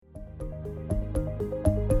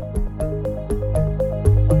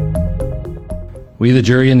We, the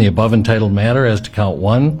jury, in the above entitled matter as to count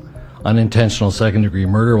 1, unintentional second-degree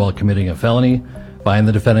murder while committing a felony, find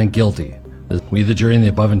the defendant guilty. We, the jury, in the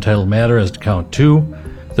above entitled matter as to count 2,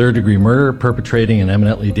 third-degree murder, perpetrating an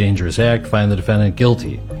eminently dangerous act, find the defendant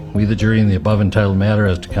guilty. We, the jury, in the above entitled matter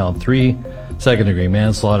as to count 3, second-degree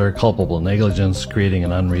manslaughter, culpable negligence, creating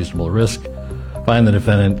an unreasonable risk, find the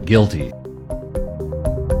defendant guilty.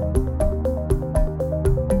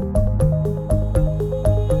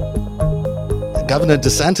 Governor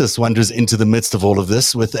DeSantis wanders into the midst of all of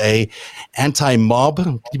this with a anti-mob.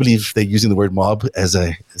 Can you believe they're using the word mob as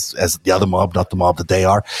the other mob, not the mob that they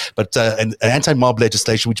are, but an anti-mob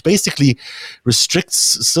legislation which basically restricts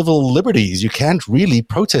civil liberties. You can't really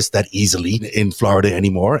protest that easily in Florida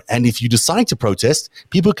anymore. And if you decide to protest,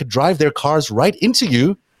 people could drive their cars right into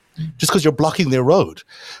you just because you're blocking their road.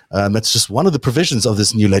 That's just one of the provisions of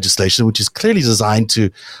this new legislation, which is clearly designed to,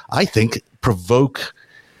 I think, provoke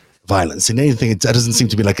violence. In anything, that doesn't seem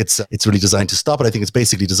to be like it's really designed to stop it. I think it's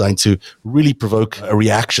basically designed to really provoke a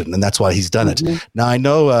reaction, and that's why he's done it. Now, I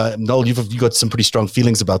know, Noel, you've got some pretty strong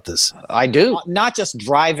feelings about this. I do. Not just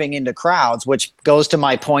driving into crowds, which goes to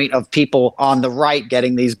my point of people on the right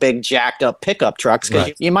getting these big jacked up pickup trucks, because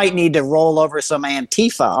Right. you might need to roll over some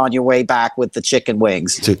Antifa on your way back with the chicken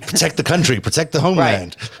wings. To protect the country, protect the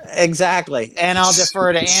homeland. Right. Exactly. And I'll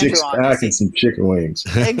defer to Andrew on Six-pack this. and some chicken wings.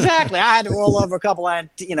 Exactly. I had to roll over a couple of,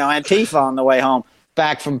 Antifa on the way home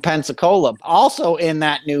back from Pensacola. Also in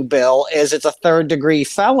that new bill is it's a third-degree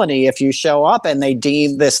felony if you show up and they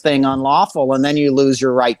deem this thing unlawful, and then you lose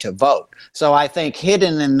your right to vote. So I think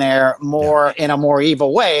hidden in there in a more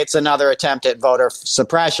evil way, it's another attempt at voter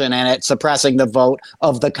suppression, and it's suppressing the vote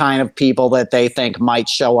of the kind of people that they think might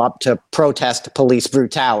show up to protest police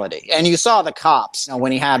brutality. And you saw the cops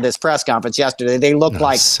when he had this press conference yesterday. They looked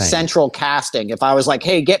like central casting. If I was like,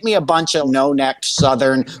 hey, get me a bunch of no-necked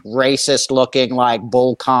Southern racist-looking like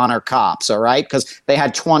Bull Connor cops, all right? Because they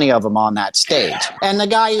had 20 of them on that stage. And the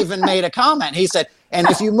guy even made a comment. He said, and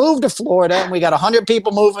if you move to Florida and we got 100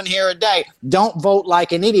 people moving here a day, don't vote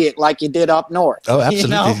like an idiot like you did up north. Oh,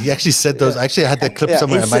 absolutely. He actually said those. Actually, I had that clip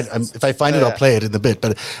somewhere. If I find it, I'll play it in a bit.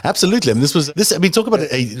 But absolutely. I mean, talk about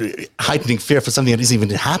a heightening fear for something that isn't even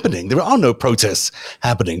happening. There are no protests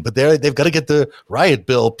happening, but they've got to get the riot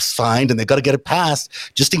bill signed and they've got to get it passed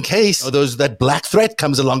just in case that black threat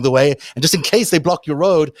comes along the way. And just in case they block your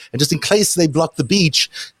road and just in case they block the beach,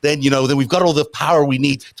 then we've got all the power we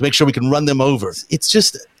need to make sure we can run them over. It's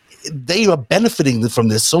just, they are benefiting from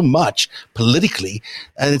this so much politically,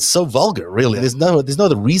 and it's so vulgar, really. There's no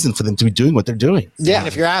other reason for them to be doing what they're doing. Yeah,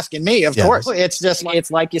 if you're asking me, of course.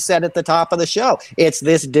 It's like you said at the top of the show. It's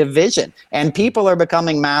this division, and people are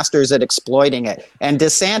becoming masters at exploiting it. And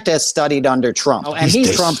DeSantis studied under Trump, and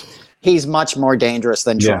he's much more dangerous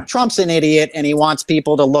than Trump. Yeah. Trump's an idiot, and he wants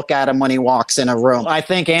people to look at him when he walks in a room. I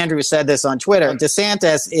think Andrew said this on Twitter.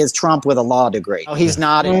 DeSantis is Trump with a law degree. He's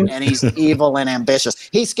not, and he's evil and ambitious.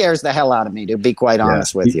 He scares the hell out of me, to be quite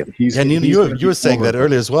honest with you. You were saying that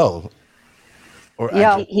earlier as well.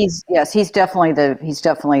 He's definitely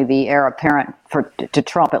the heir apparent to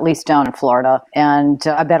Trump, at least down in Florida. And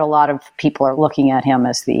I bet a lot of people are looking at him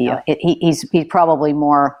as he's probably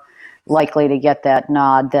more likely to get that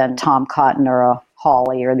nod than Tom Cotton or a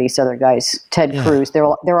Hawley or these other guys. Ted Cruz,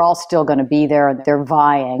 they're all still going to be there. They're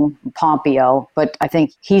vying, Pompeo, but I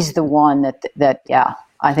think he's the one that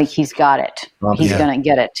I think he's got it. He's going to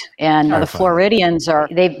get it. And the Floridians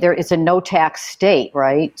it's a no tax state,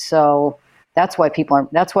 right? So that's why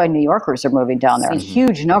New Yorkers are moving down there. And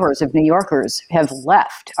huge numbers of New Yorkers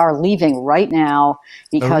are leaving right now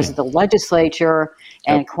because the legislature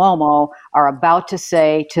and Cuomo are about to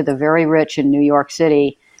say to the very rich in New York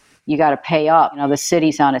City, you got to pay up. The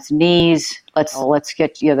city's on its knees. Let's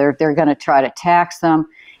get they're going to try to tax them.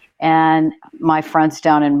 And my friends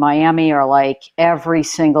down in Miami are like, every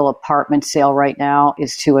single apartment sale right now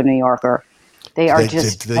is to a New Yorker. They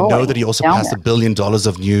know that he also passed $1 billion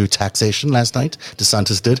of new taxation last night?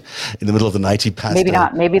 DeSantis did. In the middle of the night, he passed. Maybe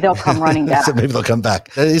not. Maybe they'll come running back. So maybe they'll come back.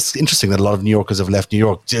 It's interesting that a lot of New Yorkers have left New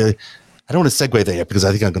York. I don't want to segue there yet because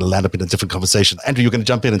I think I'm going to land up in a different conversation. Andrew, you're going to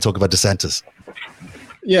jump in and talk about DeSantis.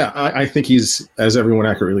 Yeah, I think he's, as everyone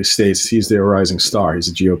accurately states, he's their rising star.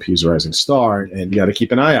 He's the GOP's rising star, and you got to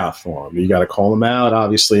keep an eye out for him. You got to call him out,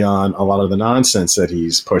 obviously, on a lot of the nonsense that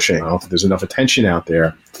he's pushing. I don't think there's enough attention out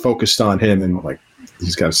there focused on him, and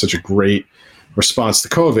he's got such a great response to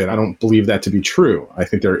COVID. I don't believe that to be true. I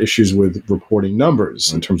think there are issues with reporting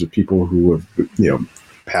numbers in terms of people who have,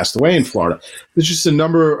 passed away in Florida. There's just a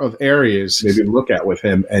number of areas maybe to look at with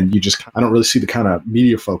him, and I don't really see the kind of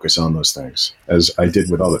media focus on those things as I did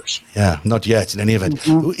with others. Yeah, not yet in any event.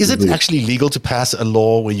 Mm-hmm. Is it actually legal to pass a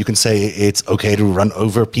law where you can say it's okay to run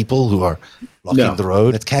over people who are blocking the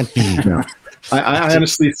road? It can't be. No. I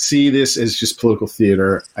honestly see this as just political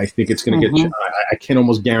theater. I think it's going to get. I can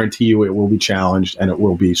almost guarantee you it will be challenged and it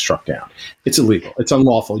will be struck down. It's illegal. It's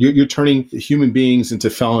unlawful. You're turning human beings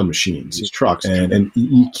into felon machines, these trucks, and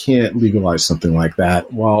you can't legalize something like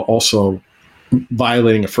that while also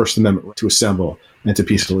violating a First Amendment to assemble and to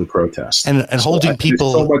peacefully protest and holding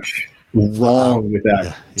people. There's so much wrong with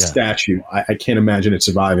that statute. I can't imagine it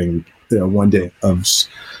surviving one day of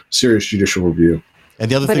serious judicial review. And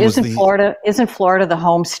the other thing isn't Florida the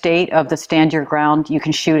home state of the stand your ground? You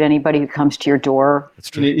can shoot anybody who comes to your door. That's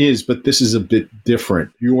true. And it is, but this is a bit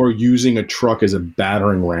different. You are using a truck as a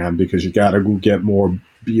battering ram because you got to go get more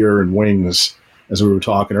beer and wings, as we were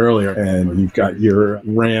talking earlier. And you've got your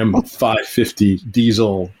Ram 550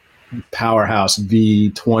 diesel powerhouse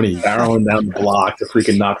V20 barreling down the block to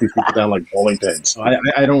freaking knock these people down like bowling pins. So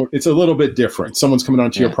I don't. It's a little bit different. Someone's coming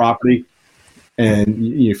onto your property. And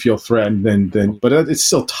you feel threatened, but it's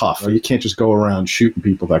still tough. You can't just go around shooting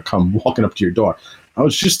people that come walking up to your door. I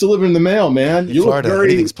was just delivering the mail, man. You look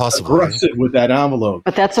very aggressive with that envelope.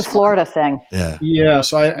 But that's a Florida thing. Yeah.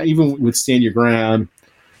 So I even with Stand Your Ground,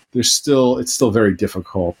 it's still very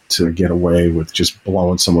difficult to get away with just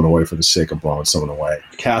blowing someone away for the sake of blowing someone away.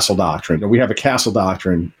 Castle doctrine. We have a castle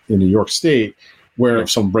doctrine in New York State, where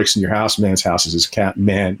if someone breaks in your house, man's house is his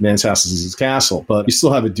his castle. But you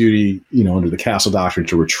still have a duty, under the castle doctrine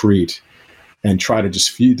to retreat and try to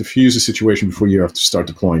just diffuse the situation before you have to start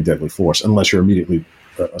deploying deadly force, unless you're immediately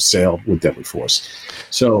assailed with deadly force.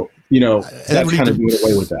 So, that's kind of doing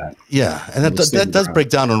away with that. Yeah, and that does break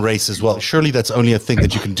down on race as well. Surely that's only a thing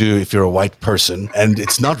that you can do if you're a white person, and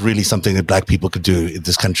it's not really something that black people could do in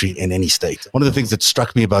this country in any state. One of the things that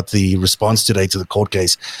struck me about the response today to the court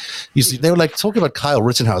case, you see, they were like talking about Kyle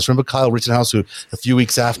Rittenhouse. Remember Kyle Rittenhouse, who a few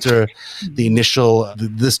weeks after the initial,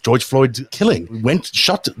 this George Floyd killing,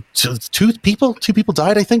 shot two people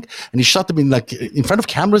died, I think, and he shot them in front of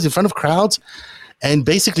cameras, in front of crowds, and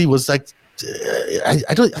basically was like,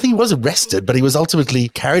 I think he was arrested, but he was ultimately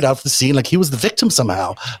carried out of the scene like he was the victim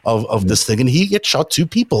somehow of this thing. And he had shot two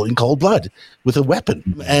people in cold blood with a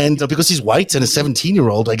weapon. And because he's white and a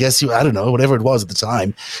 17-year-old, I guess, I don't know, whatever it was at the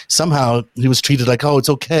time, somehow he was treated like, oh, it's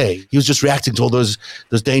okay. He was just reacting to all those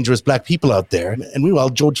dangerous black people out there. And meanwhile,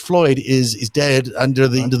 George Floyd is dead under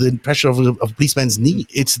the pressure of a policeman's knee.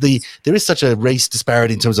 There is such a race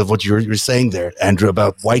disparity in terms of what you're saying there, Andrew,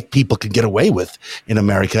 about white people can get away with in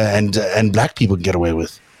America and black people can get away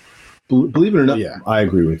with. Believe it or not, yeah, I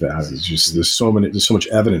agree with that. It's just there's so much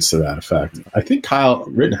evidence to that effect. I think Kyle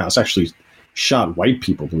Rittenhouse actually shot white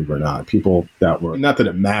people, believe it or not, people that were, not that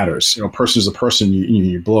it matters. A person is a person,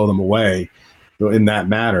 you blow them away. In that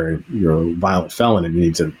matter, you're a violent felon and you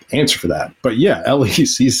need to answer for that. But yeah, Ellie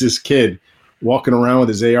sees this kid walking around with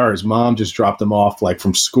his AR. His mom just dropped him off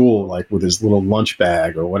from school, with his little lunch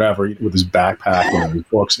bag or whatever, with his backpack and his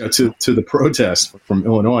books to the protest from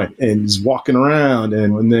Illinois. And he's walking around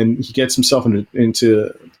and then he gets himself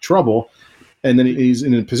into trouble. And then he's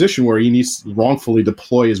in a position where he needs to wrongfully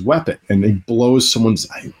deploy his weapon and he blows someone's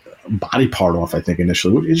body part off, I think,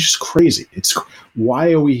 initially. It's just crazy.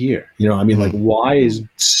 Why are we here? Why is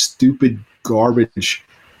stupid garbage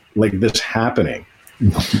like this happening?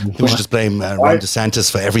 We should just blame Ron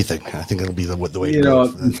DeSantis for everything. I think it'll be the way to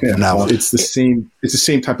go now. It's the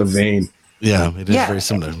same type of vein. Yeah, it is very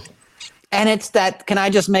similar. And it's that, can I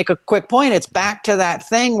just make a quick point? It's back to that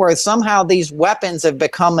thing where somehow these weapons have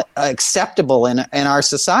become acceptable in our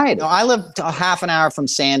society. I lived a half an hour from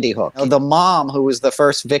Sandy Hook. The mom who was the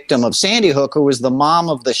first victim of Sandy Hook, who was the mom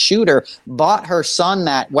of the shooter, bought her son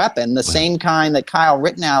that weapon, the same kind that Kyle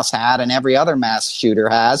Rittenhouse had and every other mass shooter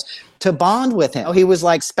has, to bond with him. He was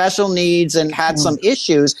special needs and had some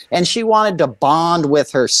issues, and she wanted to bond with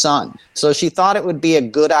her son. So she thought it would be a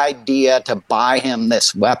good idea to buy him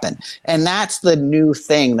this weapon. And that's the new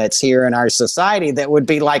thing that's here in our society that would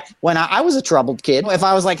be like when I was a troubled kid. If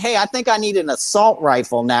I was like, hey, I think I need an assault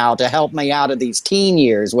rifle now to help me out of these teen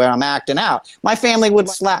years where I'm acting out, my family would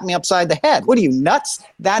slap me upside the head. What are you, nuts?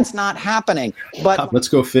 That's not happening. But let's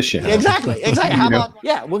go fishing. Exactly. How about,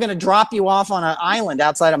 we're going to drop you off on an island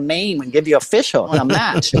outside of Maine team and give you a fish hook on a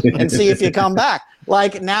match and see if you come back.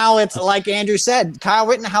 Like now it's like Andrew said, Kyle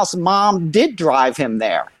Rittenhouse's mom did drive him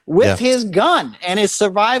there with his gun and his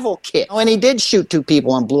survival kit. And he did shoot 2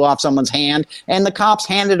 people and blew off someone's hand. And the cops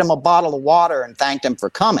handed him a bottle of water and thanked him for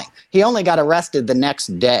coming. He only got arrested the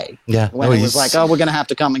next day. Yeah. When it was like, oh, we're going to have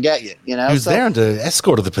to come and get you. You know, he was there under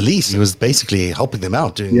escort of the police. He was basically helping them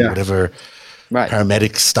out, doing whatever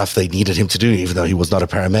paramedic stuff they needed him to do, even though he was not a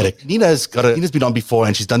paramedic. Nina's been on before,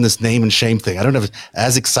 and she's done this name and shame thing. I don't have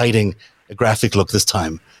as exciting a graphic look this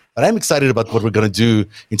time, but I'm excited about what we're going to do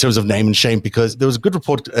in terms of name and shame, because there was a good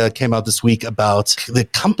report came out this week about the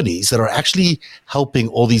companies that are actually helping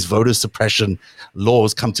all these voter suppression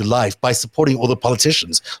laws come to life by supporting all the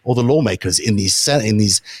politicians, all the lawmakers in these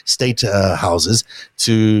state houses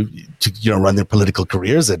to run their political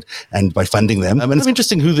careers and by funding them. And it's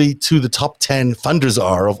interesting who the top 10 funders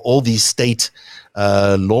are of all these state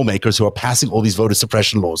lawmakers who are passing all these voter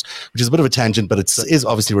suppression laws, which is a bit of a tangent, but it is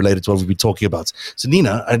obviously related to what we'll be talking about. So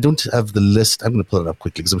Nina, I don't have the list. I'm going to pull it up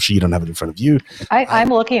quickly because I'm sure you don't have it in front of you. I'm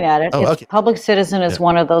looking at it. Okay. Public Citizen is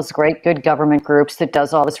one of those great good government groups that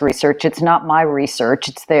does all this research. It's not my research,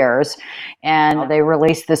 it's theirs. And they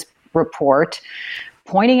released this report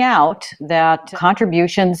pointing out that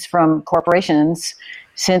contributions from corporations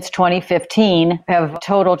since 2015 have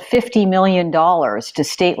totaled $50 million to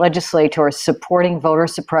state legislators supporting voter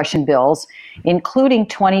suppression bills, including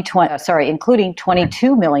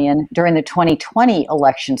 22 million during the 2020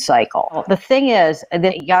 election cycle. The thing is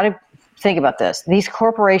that you got to think about this. These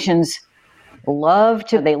corporations love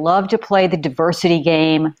to play the diversity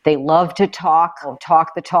game. They love to talk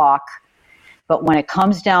the talk. But when it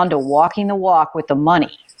comes down to walking the walk with the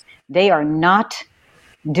money, they are not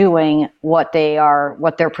doing what they're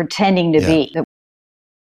pretending to be.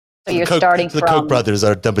 So you're starting from the Koch brothers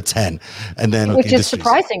are number 10, and then which is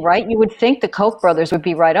surprising, right? You would think the Koch brothers would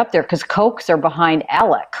be right up there because Kochs are behind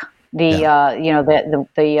ALEC, the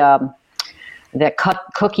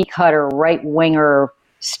cookie cutter right winger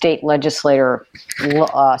state legislator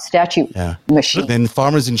statute machine. Then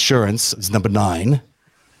Farmers Insurance is number 9.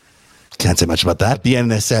 Can't say much about that.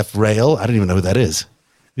 BNSF Rail. I don't even know who that is.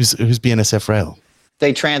 Who's BNSF Rail?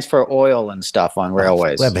 They transfer oil and stuff on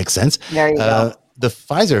railways. That makes sense. There you go. The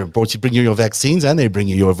Pfizer bring you your vaccines, and they bring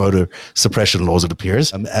you your voter suppression laws, it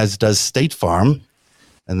appears, as does State Farm.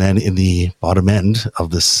 And then in the bottom end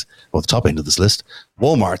of this, or the top end of this list,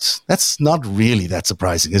 Walmart. That's not really that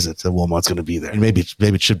surprising, is it? That Walmart's going to be there. Maybe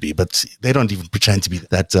it should be, but they don't even pretend to be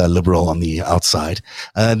that liberal on the outside.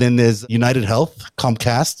 Then there's United Health,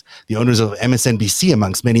 Comcast, the owners of MSNBC,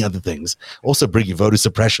 amongst many other things, also bringing voter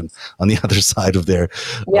suppression on the other side of their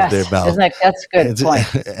mouth. That's a good point.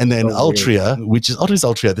 And then Altria, what is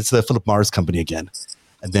Altria? That's the Philip Morris company again.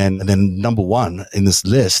 And then number 1 in this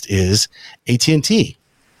list is AT&T.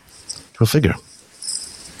 Go figure.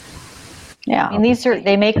 Yeah, and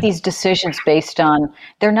they make these decisions based on,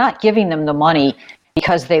 they're not giving them the money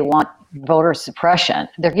because they want voter suppression.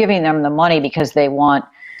 They're giving them the money because they want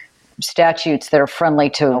statutes that are friendly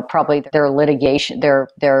to probably their litigation,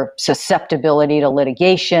 their susceptibility to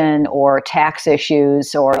litigation or tax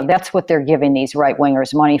issues, or that's what they're giving these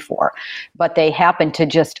right-wingers money for. But they happen to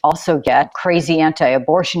just also get crazy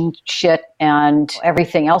anti-abortion shit and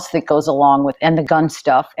everything else that goes along with, and the gun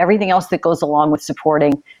stuff, everything else that goes along with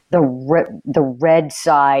supporting the red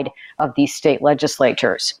side of these state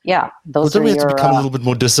legislatures. Yeah, those are we have to become a little bit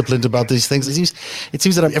more disciplined about these things. It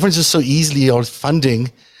seems that everyone's just so easily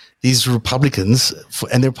funding these Republicans,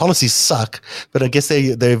 and their policies suck, but I guess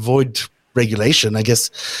they avoid regulation, I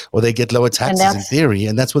guess, or they get lower taxes in theory,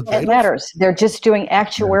 and that's what matters. They're just doing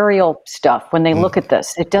actuarial stuff when they look at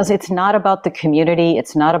this. It's not about the community.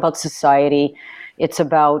 It's not about society. It's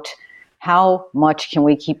about how much can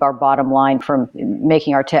we keep our bottom line from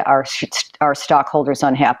making our stockholders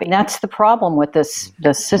unhappy. And that's the problem with the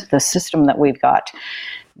system that we've got.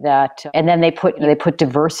 And then they put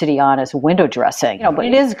diversity on as window dressing. But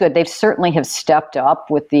it is good. They certainly have stepped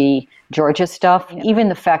up with the Georgia stuff. Even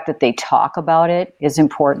the fact that they talk about it is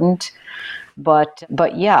important. But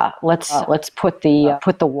yeah, let's put the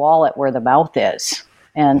wallet where the mouth is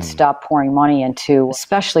and stop pouring money into,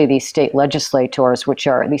 especially these state legislators,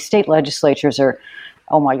 these state legislatures are,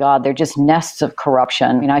 oh my God, they're just nests of corruption.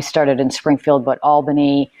 I mean, I started in Springfield, but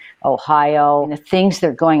Albany, Ohio, and the things that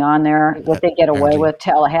are going on there, what they get away with,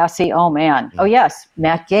 Tallahassee, oh man. Oh yes,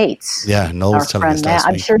 Matt Gaetz. Yeah, Noel was telling us last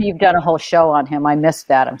week. I'm sure you've done a whole show on him. I missed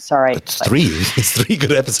that, I'm sorry. It's 3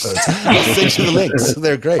 good episodes. I'll send you the links.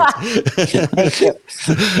 They're great. Thank you.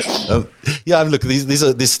 Look,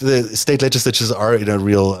 the state legislatures are in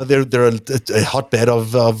they're a hotbed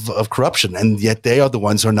of corruption, and yet they are the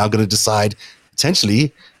ones who are now going to decide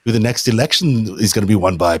potentially who the next election is going to be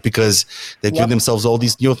won by, because they've given themselves all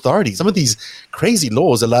these new authorities. Some of these crazy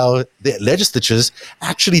laws allow the legislatures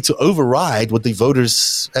actually to override what the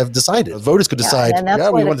voters have decided. Voters could decide, and that's why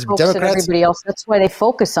we want to be Democrats. Everybody else, that's why they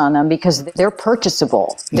focus on them, because they're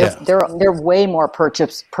purchasable. They're way more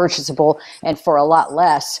purchasable, and for a lot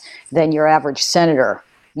less than your average senator,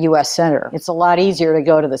 U.S. senator. It's a lot easier to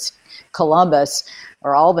go to this Columbus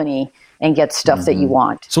or Albany and get stuff that you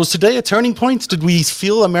want. So was today a turning point? Did we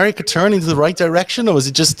feel America turn into the right direction, or was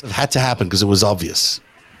it just had to happen because it was obvious?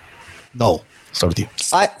 No. Start with you.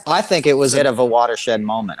 I think it was a bit of a watershed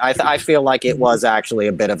moment. I feel like it was actually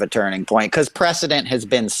a bit of a turning point because precedent has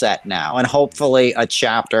been set now, and hopefully a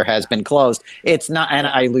chapter has been closed. It's not, and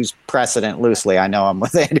I use precedent loosely. I know I'm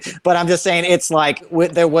with it, but I'm just saying it's like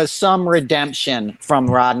there was some redemption from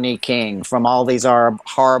Rodney King, from all these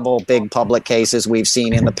horrible big public cases we've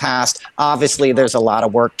seen in the past. Obviously, there's a lot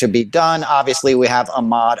of work to be done. Obviously, we have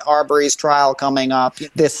Ahmaud Arbery's trial coming up.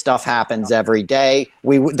 This stuff happens every day.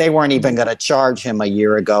 They weren't even going to charge him a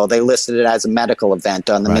year ago. They listed it as a medical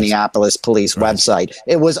event on the Minneapolis police website.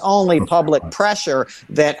 It was only public pressure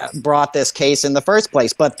that brought this case in the first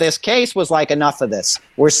place. But this case was like, enough of this.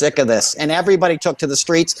 We're sick of this. And everybody took to the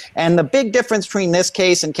streets. And the big difference between this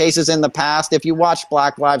case and cases in the past, if you watch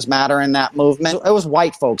Black Lives Matter in that movement, it was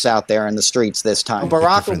white folks out there in the streets this time.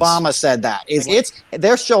 Barack Obama said that.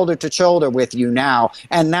 They're shoulder to shoulder with you now,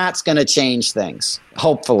 and that's going to change things,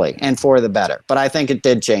 hopefully, and for the better. But I think it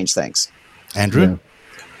did change things. Andrew? Yeah.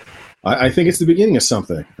 I think it's the beginning of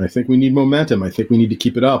something. I think we need momentum. I think we need to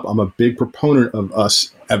keep it up. I'm a big proponent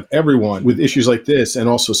of everyone with issues like this, and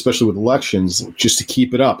also especially with elections, just to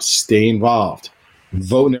keep it up, stay involved.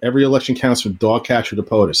 Vote in every election counts from dog catcher to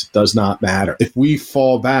POTUS. It does not matter. If we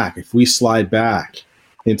fall back, if we slide back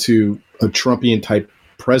into a Trumpian type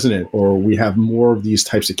president, or we have more of these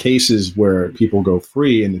types of cases where people go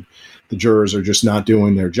free and the jurors are just not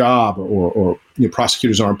doing their job, or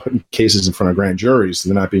prosecutors aren't putting cases in front of grand juries, so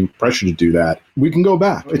they're not being pressured to do that, we can go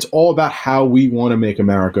back. It's all about how we want to make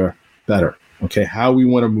America better, okay? How we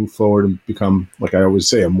want to move forward and become, like I always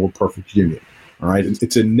say, a more perfect union, all right?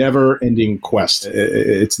 It's a never-ending quest.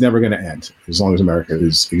 It's never going to end as long as America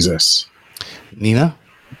exists. Nina?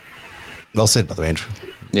 Well said, by the way, Andrew.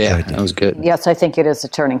 Yeah, that was good. Yes, I think it is a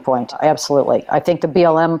turning point. Absolutely. I think the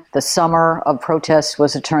BLM, the summer of protests,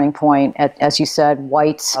 was a turning point. As you said,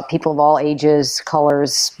 whites, people of all ages,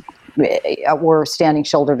 colors, were standing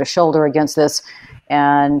shoulder to shoulder against this.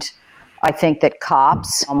 And I think that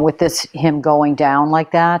cops, with him going down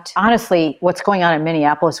like that, honestly, what's going on in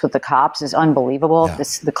Minneapolis with the cops is unbelievable.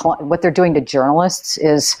 Yeah. What they're doing to journalists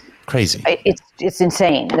is crazy. It's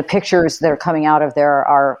insane. The pictures that are coming out of there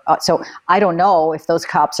are so I don't know if those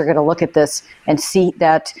cops are going to look at this and see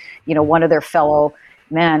that one of their fellow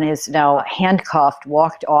men is now handcuffed,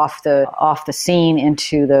 walked off the scene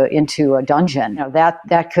into a dungeon.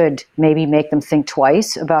 That could maybe make them think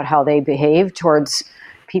twice about how they behave towards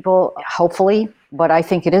people, hopefully. But I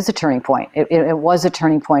think it is a turning point. It was a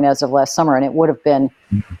turning point as of last summer, and it would have been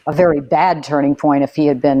a very bad turning point if he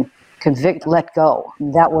had been let go.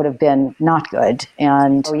 That would have been not good.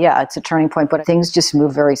 And it's a turning point, but things just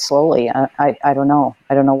move very slowly. I don't know.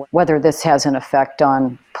 I don't know whether this has an effect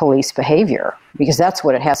on police behavior, because that's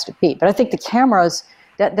what it has to be. But I think the cameras,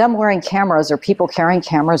 them wearing cameras or people carrying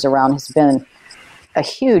cameras around has been a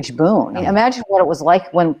huge boon. Imagine what it was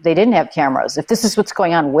like when they didn't have cameras. If this is what's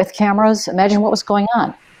going on with cameras, imagine what was going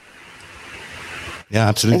on. Yeah,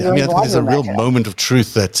 absolutely. I think there's a real moment of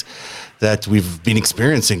truth that we've been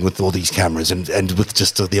experiencing with all these cameras and with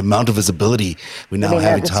just the amount of visibility we now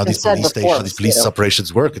have into how these police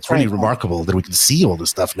operations work. It's really remarkable that we can see all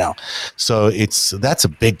this stuff now. So that's a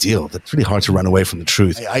big deal. That's really hard to run away from the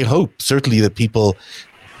truth. I hope certainly that people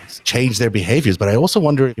change their behaviors, but I also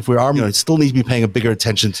wonder if we are, still need to be paying a bigger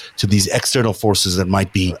attention to these external forces that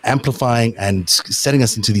might be amplifying and setting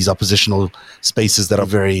us into these oppositional spaces that are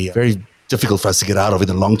very, very difficult for us to get out of in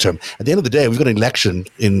the long term. At the end of the day, we've got an election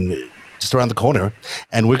just around the corner,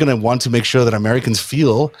 and we're going to want to make sure that Americans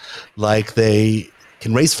feel like they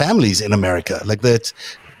can raise families in America, like that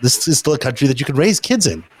this is still a country that you can raise kids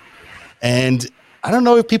in. And I don't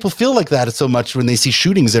know if people feel like that so much when they see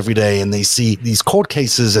shootings every day and they see these court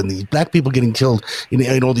cases and these black people getting killed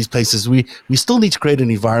in all these places. We still need to create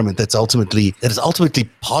an environment that is ultimately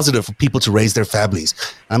positive for people to raise their families.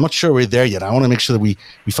 I'm not sure we're there yet. I want to make sure that we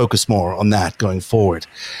focus more on that going forward.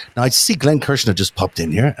 Now, I see Glenn Kirshner just popped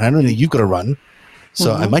in here, and I know you've got to run,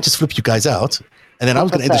 so I might just flip you guys out. And then I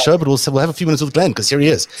was going to end the show, but we'll have a few minutes with Glenn because here he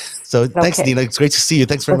is. So thanks, Nina. It's great to see you.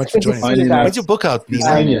 Thanks very much for joining us. When's your book out,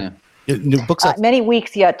 Nina? New books out? Many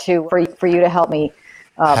weeks yet for you to help me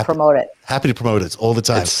promote it. Happy to promote it all the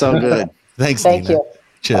time. It's so good. Thanks, Thank Nina. you.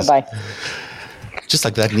 Cheers. Bye-bye. Just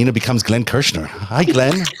like that, Nina becomes Glenn Kirshner. Hi,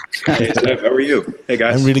 Glenn. Hey, Steph, how are you? Hey,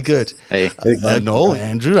 guys. I'm really good. Hey. Noel,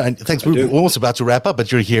 Andrew, and thanks. We're almost about to wrap up, but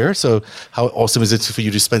you're here. So how awesome is it for you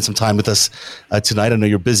to spend some time with us tonight? I know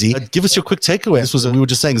you're busy. Give us your quick takeaway. We were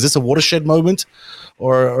just saying, is this a watershed moment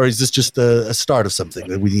or is this just a start of something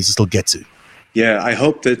that we need to still get to? Yeah, I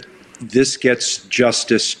hope that this gets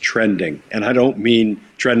justice trending. And I don't mean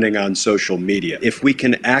trending on social media. If we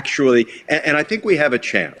can actually, and I think we have a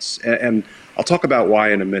chance, and I'll talk about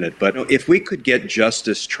why in a minute, but if we could get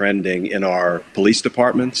justice trending in our police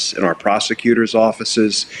departments, in our prosecutors'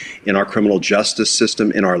 offices, in our criminal justice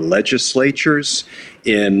system, in our legislatures,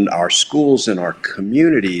 in our schools, in our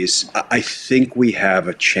communities, I think we have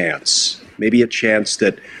a chance, maybe a chance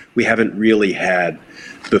that we haven't really had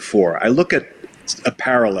before. I look at a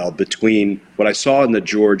parallel between what I saw in the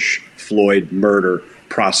George Floyd murder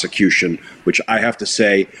prosecution, which I have to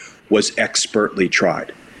say was expertly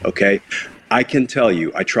tried, okay? I can tell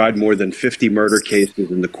you, I tried more than 50 murder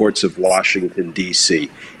cases in the courts of Washington,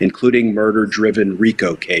 D.C., including murder-driven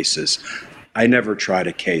RICO cases. I never tried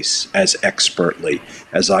a case as expertly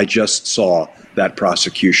as I just saw that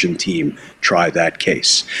prosecution team try that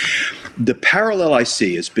case. The parallel I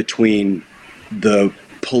see is between the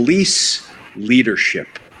police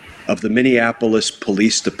leadership of the Minneapolis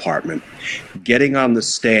Police Department getting on the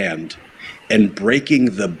stand and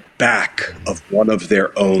breaking the back of one of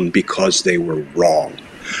their own because they were wrong.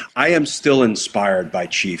 I am still inspired by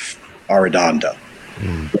Chief Arredondo.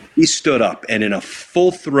 He stood up and in a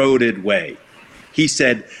full-throated way, he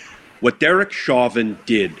said, what Derek Chauvin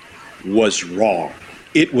did was wrong.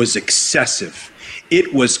 It was excessive.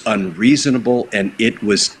 It was unreasonable and it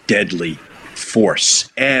was deadly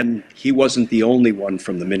force. And he wasn't the only one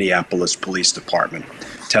from the Minneapolis Police Department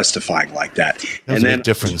testifying like that. That's a big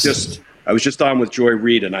difference. I was just on with Joy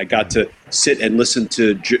Reid, and I got to sit and listen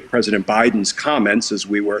to President Biden's comments as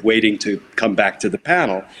we were waiting to come back to the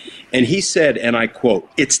panel. And he said, and I quote,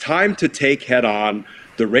 "It's time to take head on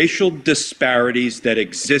the racial disparities that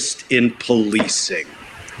exist in policing,"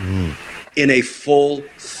 in a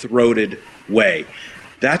full-throated way.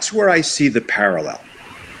 That's where I see the parallel,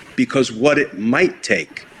 because what it might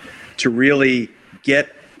take to really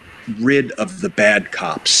get rid of the bad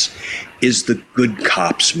cops is the good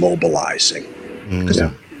cops mobilizing. Because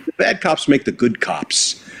the bad cops make the good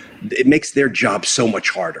cops. It makes their job so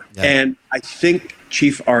much harder. Yeah. And I think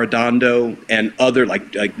Chief Arredondo and other,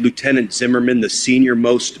 like Lieutenant Zimmerman, the senior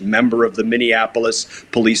most member of the Minneapolis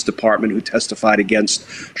Police Department who testified against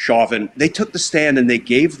Chauvin, they took the stand and they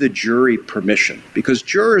gave the jury permission, because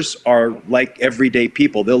jurors are like everyday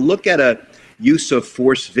people. They'll look at a use of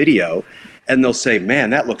force video and they'll say, man,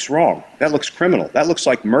 that looks wrong. That looks criminal. That looks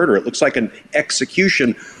like murder. It looks like an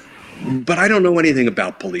execution. But I don't know anything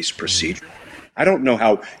about police procedure. I don't know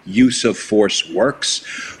how use of force works.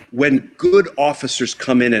 When good officers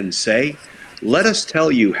come in and say, let us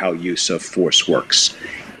tell you how use of force works,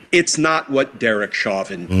 it's not what Derek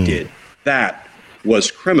Chauvin did. That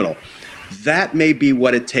was criminal. That may be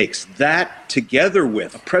what it takes. That, together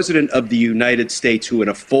with a president of the United States who in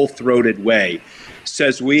a full-throated way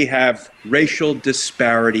says we have racial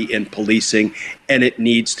disparity in policing and it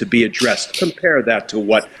needs to be addressed. Compare that to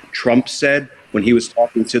what Trump said when he was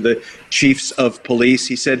talking to the chiefs of police.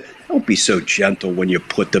 He said, don't be so gentle when you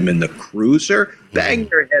put them in the cruiser. Bang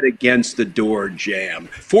your head against the door jamb.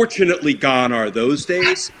 Fortunately, gone are those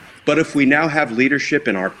days. But if we now have leadership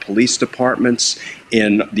in our police departments,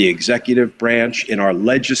 in the executive branch, in our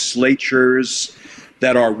legislatures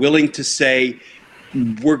that are willing to say,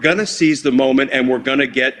 we're going to seize the moment and we're going to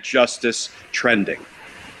get justice trending.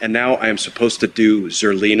 And now I am supposed to do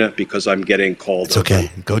Zerlina because I'm getting called. It's okay.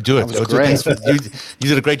 Go do it. Go do it. You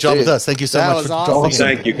did a great job with us. Thank you so much for awesome.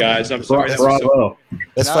 Thank you, guys. I'm sorry.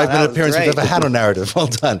 Best 5-minute appearance we've ever had on Narrative. Well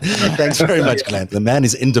done. Thanks very much, Glenn. The man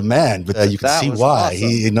is in demand, but you can see why. Awesome.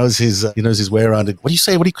 He knows his way around it. What do you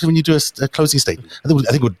say? When you do a closing statement? I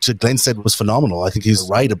think what Glenn said was phenomenal. I think he's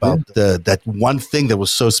right about that one thing that was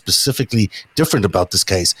so specifically different about this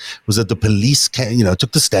case was that the police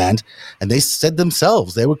took the stand and they said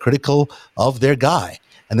themselves they were critical of their guy.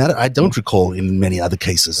 And that I don't recall in many other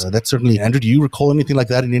cases. That's certainly, Andrew, do you recall anything like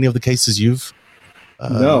that in any of the cases you've?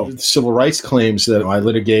 No, civil rights claims that I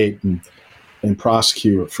litigate and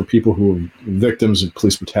prosecute for people who are victims of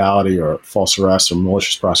police brutality or false arrest or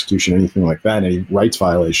malicious prosecution, anything like that, any rights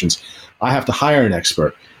violations, I have to hire an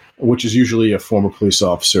expert, which is usually a former police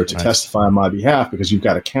officer, to testify on my behalf, because you've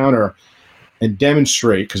got to counter and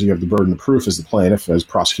demonstrate, because you have the burden of proof as the plaintiff, as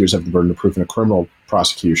prosecutors have the burden of proof in a criminal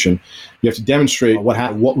prosecution. You have to demonstrate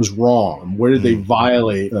what was wrong. Where did they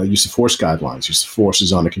violate use of force guidelines? Use of force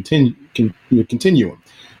is on a continuum,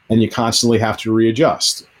 and you constantly have to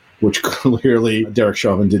readjust, which clearly Derek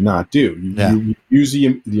Chauvin did not do. You use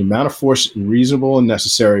the amount of force reasonable and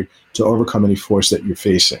necessary to overcome any force that you're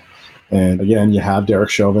facing. And again, you have Derek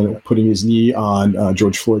Chauvin putting his knee on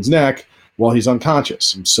George Floyd's neck while he's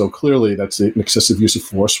unconscious. And so clearly that's an excessive use of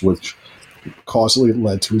force, which causally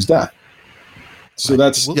led to his death. So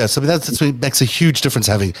that's what makes a huge difference,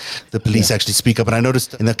 having the police actually speak up. And I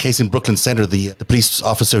noticed in that case in Brooklyn Center, the police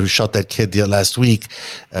officer who shot that kid last week,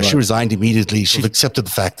 she resigned immediately. She accepted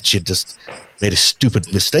the fact that she had just made a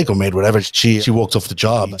stupid mistake or made whatever. She walked off the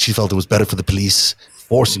job. She felt it was better for the police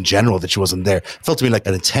force in general that she wasn't there. It felt to me like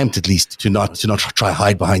an attempt, at least, to not try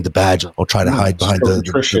hide behind the badge or try to hide behind the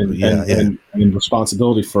contrition and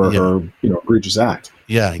responsibility for her egregious act.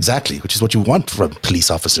 Yeah, exactly, which is what you want from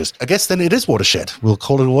police officers. I guess then it is watershed. We'll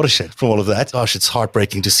call it a watershed from all of that. Gosh, it's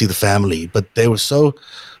heartbreaking to see the family, but they were so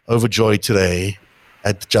overjoyed today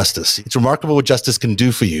at justice. It's remarkable what justice can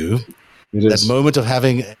do for you. That moment of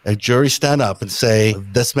having a jury stand up and say,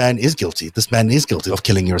 this man is guilty. This man is guilty of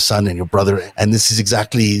killing your son and your brother. And this is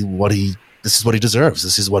exactly what he deserves.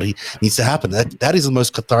 This is what he needs to happen. That is the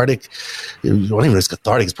most cathartic, not even as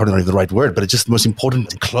cathartic, it's probably not even the right word, but it's just the most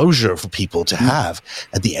important closure for people to have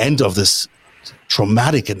at the end of this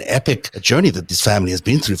traumatic and epic journey that this family has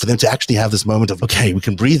been through, for them to actually have this moment of, okay, we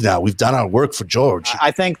can breathe now. We've done our work for George.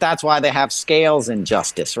 I think that's why they have scales in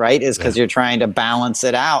justice, right? Is because you're trying to balance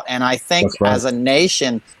it out. And I think as a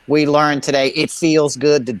nation, we learned today, it feels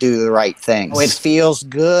good to do the right thing. It feels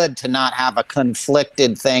good to not have a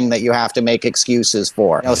conflicted thing that you have to make excuses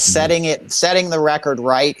for. Setting the record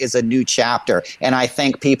right is a new chapter. And I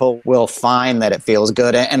think people will find that it feels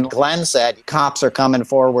good. And Glenn said cops are coming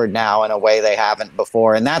forward now in a way they haven't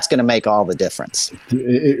before. And that's going to make all the difference.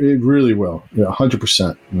 It really will.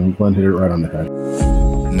 100%. Glenn hit it right on the head.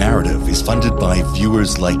 Narrative is funded by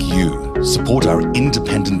viewers like you. Support our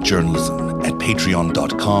independent journalism at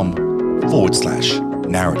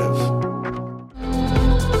patreon.com/narrative.